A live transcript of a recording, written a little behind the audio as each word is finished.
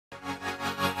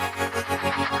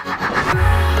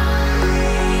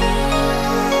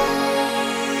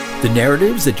The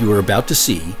narratives that you are about to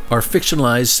see are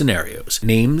fictionalized scenarios.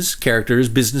 Names, characters,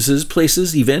 businesses,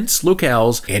 places, events,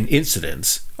 locales, and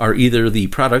incidents are either the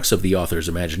products of the author's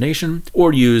imagination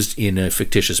or used in a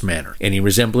fictitious manner. Any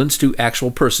resemblance to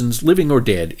actual persons, living or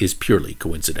dead, is purely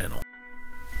coincidental.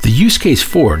 The Use Case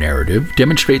 4 narrative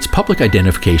demonstrates public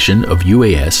identification of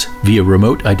UAS via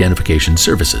remote identification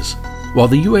services. While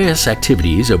the UAS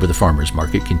activities over the farmers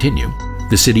market continue,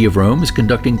 the City of Rome is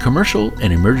conducting commercial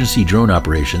and emergency drone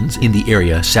operations in the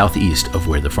area southeast of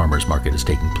where the farmers market is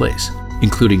taking place,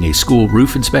 including a school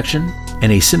roof inspection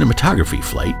and a cinematography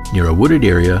flight near a wooded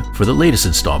area for the latest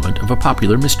installment of a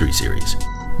popular mystery series.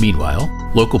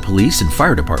 Meanwhile, local police and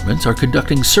fire departments are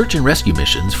conducting search and rescue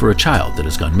missions for a child that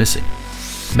has gone missing.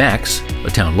 Max, a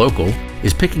town local,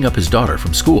 is picking up his daughter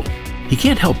from school. He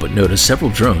can't help but notice several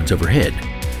drones overhead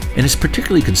and is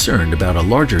particularly concerned about a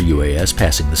larger UAS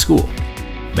passing the school.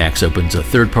 Max opens a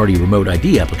third-party remote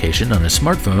ID application on his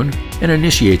smartphone and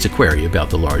initiates a query about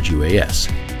the large UAS.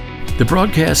 The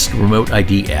Broadcast Remote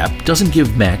ID app doesn't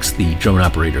give Max the drone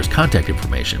operator's contact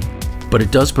information, but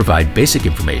it does provide basic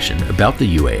information about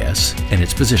the UAS and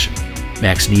its position.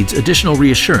 Max needs additional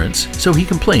reassurance, so he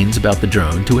complains about the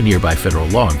drone to a nearby federal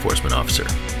law enforcement officer.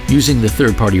 Using the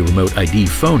third-party Remote ID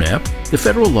phone app, the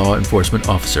federal law enforcement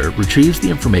officer retrieves the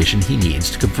information he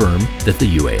needs to confirm that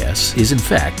the UAS is in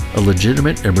fact a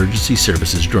legitimate emergency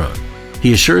services drone.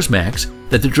 He assures Max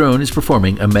that the drone is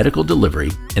performing a medical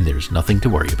delivery and there's nothing to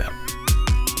worry about.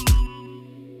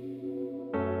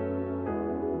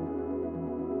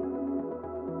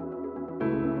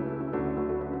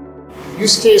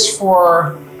 Use Case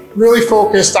 4 really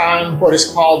focused on what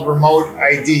is called remote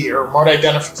ID, or remote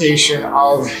identification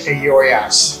of a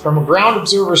UAS. From a ground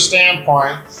observer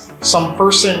standpoint, some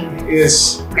person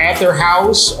is at their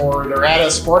house or they're at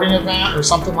a sporting event or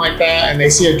something like that, and they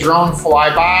see a drone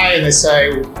fly by and they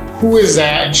say, who is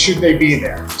that and should they be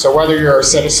there? So whether you're a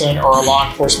citizen or a law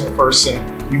enforcement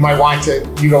person, you might want to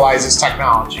utilize this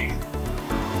technology.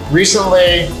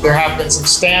 Recently, there have been some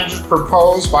standards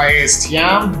proposed by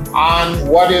ASTM on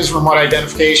what is remote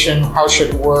identification, how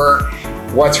should it work,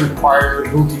 what's required,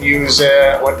 who can use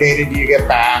it, what data do you get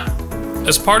back.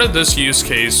 As part of this use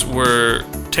case, we're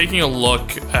taking a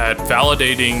look at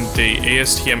validating the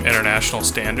ASTM international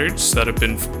standards that have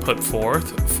been put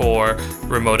forth for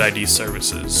remote ID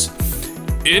services.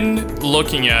 In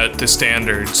looking at the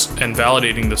standards and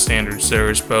validating the standards,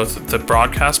 there is both the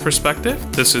broadcast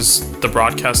perspective. This is the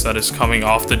broadcast that is coming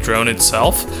off the drone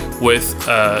itself with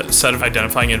a set of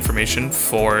identifying information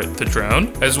for the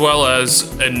drone, as well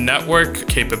as a network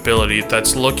capability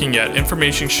that's looking at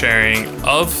information sharing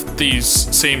of these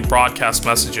same broadcast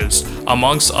messages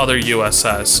amongst other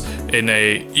USS in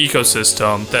a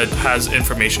ecosystem that has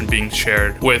information being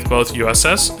shared with both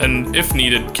USS and, if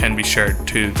needed, can be shared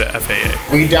to the FAA.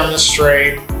 We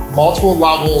demonstrate multiple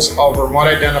levels of remote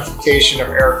identification of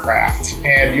aircraft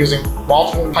and using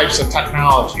multiple types of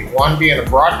technology. One being a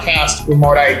broadcast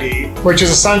remote ID, which is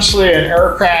essentially an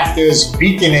aircraft is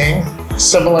beaconing,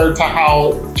 similar to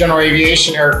how general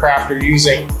aviation aircraft are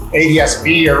using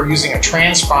ADS-B or using a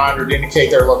transponder to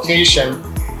indicate their location.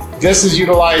 This is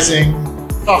utilizing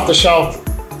off-the-shelf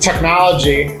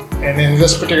technology, and in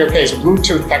this particular case,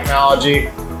 Bluetooth technology,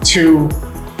 to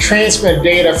transmit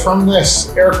data from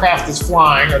this aircraft that's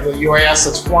flying, or the UAS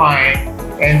that's flying,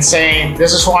 and saying,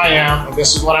 this is who I am, and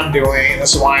this is what I'm doing, and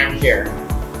this is why I'm here.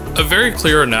 A very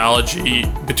clear analogy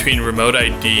between remote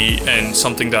ID and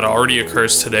something that already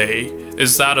occurs today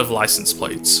is that of license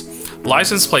plates.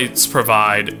 License plates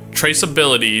provide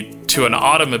traceability to an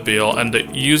automobile and the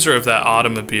user of that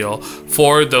automobile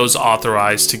for those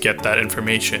authorized to get that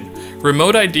information.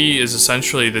 Remote ID is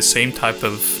essentially the same type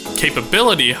of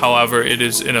capability, however, it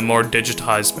is in a more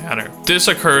digitized manner. This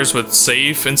occurs with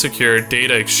safe and secure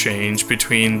data exchange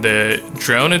between the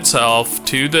drone itself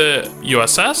to the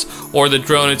USS or the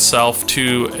drone itself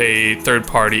to a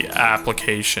third-party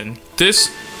application. This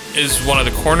is one of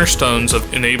the cornerstones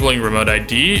of enabling remote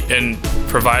ID and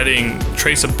providing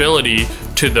traceability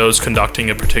to those conducting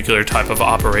a particular type of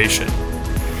operation.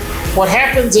 What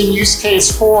happens in Use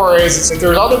Case 4 is if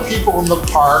there's other people in the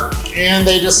park and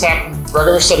they just happen,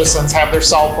 regular citizens have their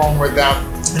cell phone with them,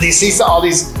 and they see all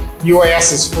these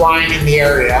UASs flying in the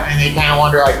area, and they kind of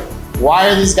wonder, like, why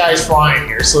are these guys flying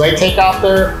here? So they take out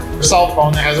their cell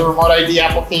phone that has a remote ID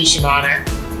application on it,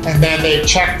 and then they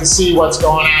check to see what's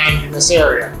going on in this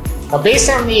area. Now, based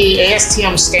on the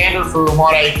ASTM standard for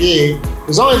remote ID,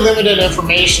 there's only limited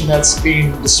information that's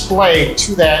being displayed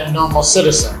to that normal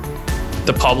citizen.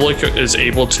 the public is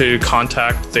able to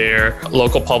contact their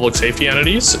local public safety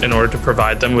entities in order to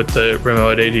provide them with the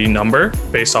remote ID number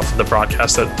based off of the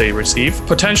broadcast that they receive.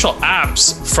 Potential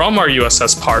apps from our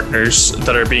USS partners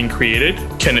that are being created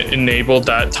can enable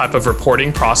that type of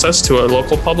reporting process to a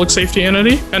local public safety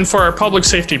entity. And for our public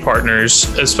safety partners,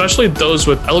 especially those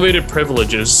with elevated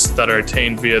privileges that are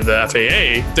attained via the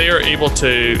FAA, they are able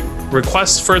to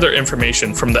request further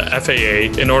information from the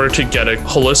FAA in order to get a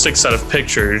holistic set of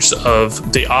pictures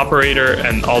of the operator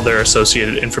and all their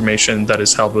associated information that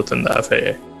is held within the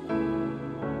FAA.